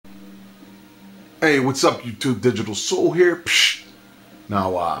Hey, what's up, YouTube? DiGiTiLsOuL here. Psh.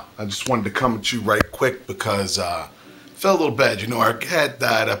 Now, I just wanted to come at you right quick because I felt a little bad. You know, I had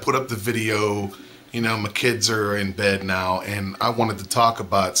that. I put up the video. You know, my kids are in bed now, and I wanted to talk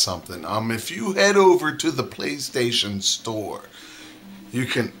about something. If you head over to the PlayStation Store, you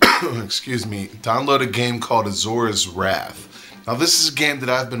can, excuse me, download a game called Asura's Wrath. Now, this is a game that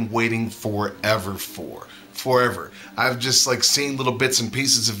I've been waiting forever for. Forever. I've just seen little bits and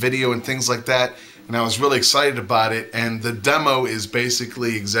pieces of video and things like that, and I was really excited about it. And the demo is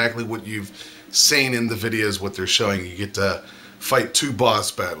basically exactly what you've seen in the videos, what they're showing. You get to fight 2 boss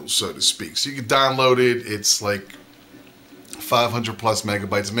battles, so to speak. So you can download it. It's like 500 plus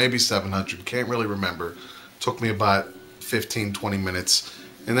megabytes, maybe 700. Can't really remember. Took me about 15-20 minutes,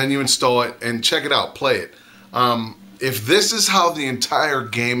 and then you install it and check it out. Play it. If this is how the entire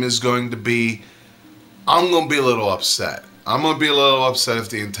game is going to be, I'm going to be a little upset. I'm going to be a little upset if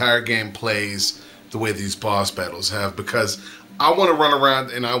the entire game plays the way these boss battles have, because I want to run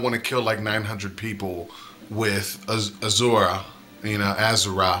around and I want to kill like 900 people with Asura,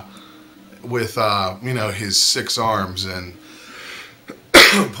 Asura, with, his 6 arms and,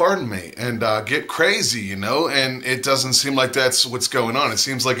 pardon me, and get crazy, and it doesn't seem like that's what's going on. It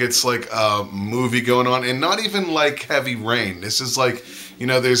seems like it's like a movie going on, and not even like Heavy Rain. This is like,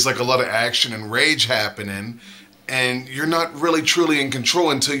 there's like a lot of action and rage happening, and you're not really truly in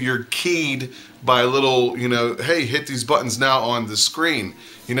control until you're keyed by a little, hey, hit these buttons now on the screen.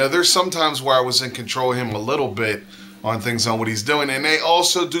 There's some times where I was in control of him a little bit on things on what he's doing, and they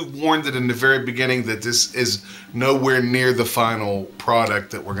also do warn that in the very beginning that this is nowhere near the final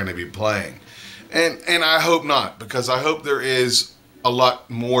product that we're going to be playing. And I hope not, because I hope there is a lot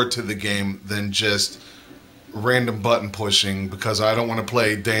more to the game than just random button pushing, because I don't want to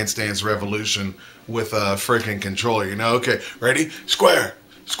play Dance Dance Revolution with a freaking controller. Okay, ready? Square,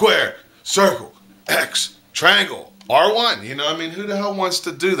 square, circle, X, triangle, R1. Who the hell wants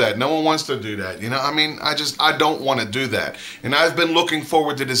to do that? No one wants to do that. I don't want to do that. And I've been looking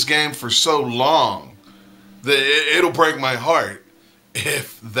forward to this game for so long that it'll break my heart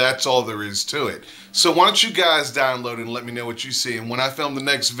if that's all there is to it. So why don't you guys download it and let me know what you see. And when I film the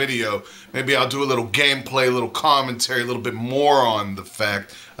next video, maybe I'll do a little gameplay, a little commentary, a little bit more on the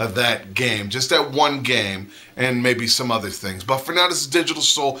fact of that game. Just that one game, and maybe some other things. But for now, this is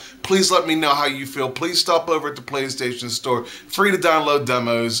DiGiTiLsOuL. Please let me know how you feel. Please stop over at the PlayStation Store. Free to download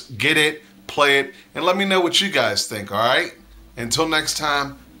demos. Get it, play it, and let me know what you guys think, alright? Until next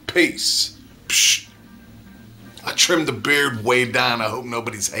time, peace. Psh. I trimmed the beard way down. I hope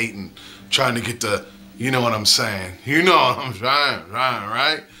nobody's hating. Trying to get the, you know what I'm saying. You know what I'm trying,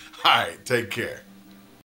 right? Alright, take care.